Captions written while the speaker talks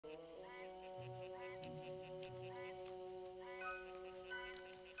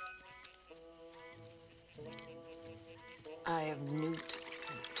Eye of newt,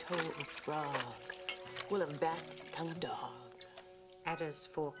 toe of frog, will of bat, tongue of dog. Adder's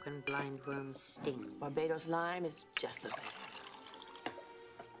fork and blindworm's sting. Barbados lime is just the thing.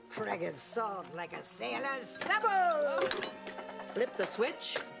 Cragged salt like a sailor's stubble. Flip the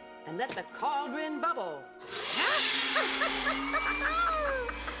switch and let the cauldron bubble.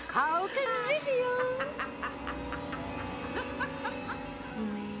 How convenient!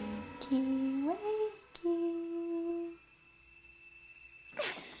 Wakey, wakey.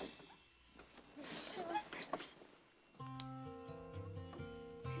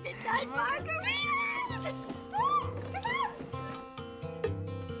 Midnight margaritas! Oh, come on!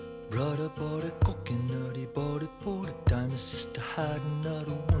 Brother bought a coconut, he bought it for the time. His sister had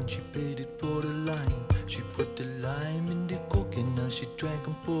another one, she paid it for the lime. She put the lime in the coconut, she drank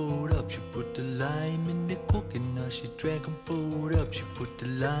and poured up. She put the lime in the coconut, she drank and poured up. She put the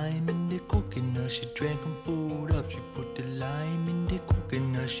lime in the coconut, she drank and poured up. She put the lime in the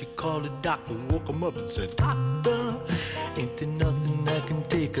coconut, she called the doctor, woke him up and said, "Doctor, ain't there nothing I can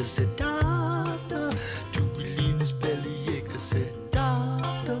take?" I said, "Doctor, to relieve this bellyache." I said,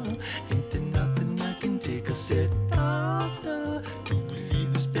 "Doctor, ain't there nothing I can take?" I said, "Doctor, to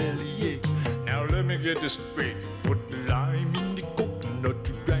relieve this bellyache." Now let me get this straight. Put the lime in the coconut,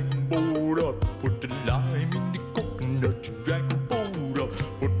 you drank and poured up. Put the lime in the coconut, you drank and poured up.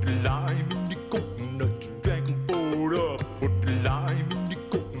 Put the lime in the coconut, you drank and poured up. Put the lime in the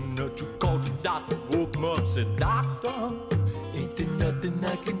coconut, you called the doctor, woke him up, said, "Doctor, ain't there nothing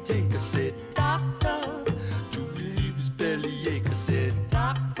I can take?" I said, "Doctor, to relieve this bellyache." I said,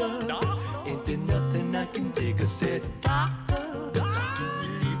 "Doctor, ain't there nothing I can take?" I said, "Doctor, to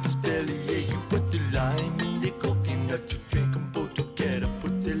relieve this bellyache." You put the lime in the coconut, you drink them both together.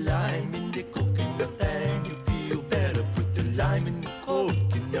 Put the lime in the coconut and you feel better. Put the lime in the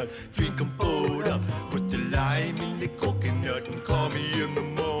coconut, drink them both up. Put the lime in the coconut and call me in the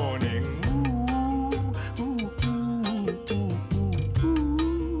morning.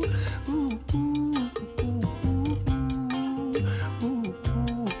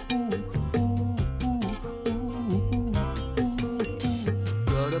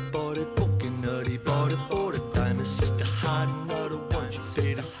 Brother bought a coconut, he bought it for the time. His sister had another one, she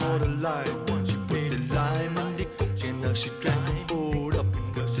paid her for the lime. She put the lime in the coconut, she drank and poured up.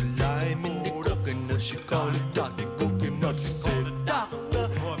 And got the lime in the coconut, she called it Dr. Coconut. She said, "Doctor,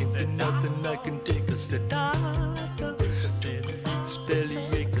 ain't there nothing I can take?" I said, "Doctor, this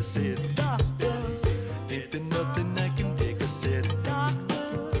bellyache." I said, "Doctor, ain't there nothing I can take?" I said, "Doctor,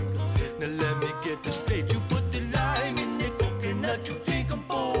 now let me get this straight. You put the lime in the coconut, you drink and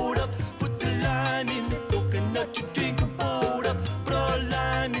poured up. Put the lime in the coconut, you drink and poured up. Put a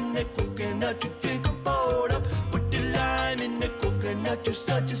lime in the coconut, you drink and poured up. Put the lime in the coconut, you're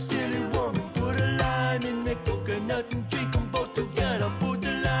such a silly woman. Put a lime in the coconut and drink them both together. Put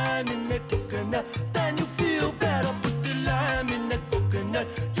the lime in the coconut, then you feel better. Put the lime in the coconut,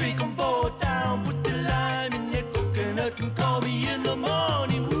 drink them both down. Put the lime in the coconut and call me in the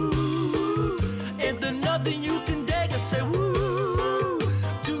morning. Woo, ain't there nothing you can take? I say, woo,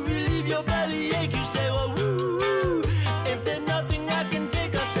 to relieve your bellyache. You say, well, woo, ain't there nothing I can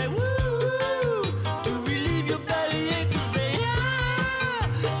take? I say, woo, to relieve your bellyache. You say,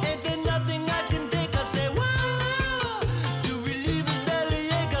 yeah, ain't there nothing I can take? I say, wow, to relieve his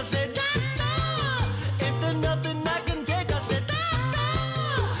bellyache. I say, doctor, ain't there nothing I can take? I say, doctor,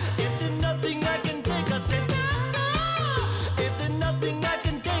 ain't there nothing I can take? I say, doctor, ain't there nothing I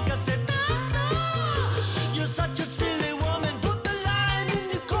can take? I say, doctor, you're such a silly woman. Put the lime in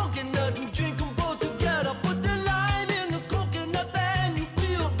the coconut and drink them both together. Put the lime in the coconut and you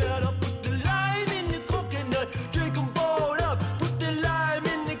feel better. Put the lime in the coconut, drink them both up. Put the lime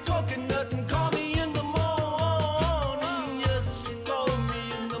in the coconut and call me in the morning. Yes, you call me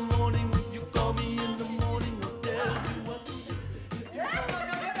in the morning. You call me in the morning. I'll tell you what to do.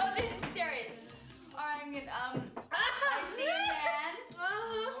 No, this is serious. All right, I'm good. I see a man.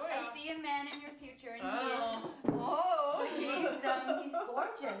 I see a man in your future, and he's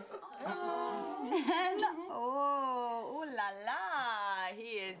gorgeous. And ooh la la, he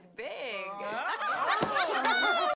is big.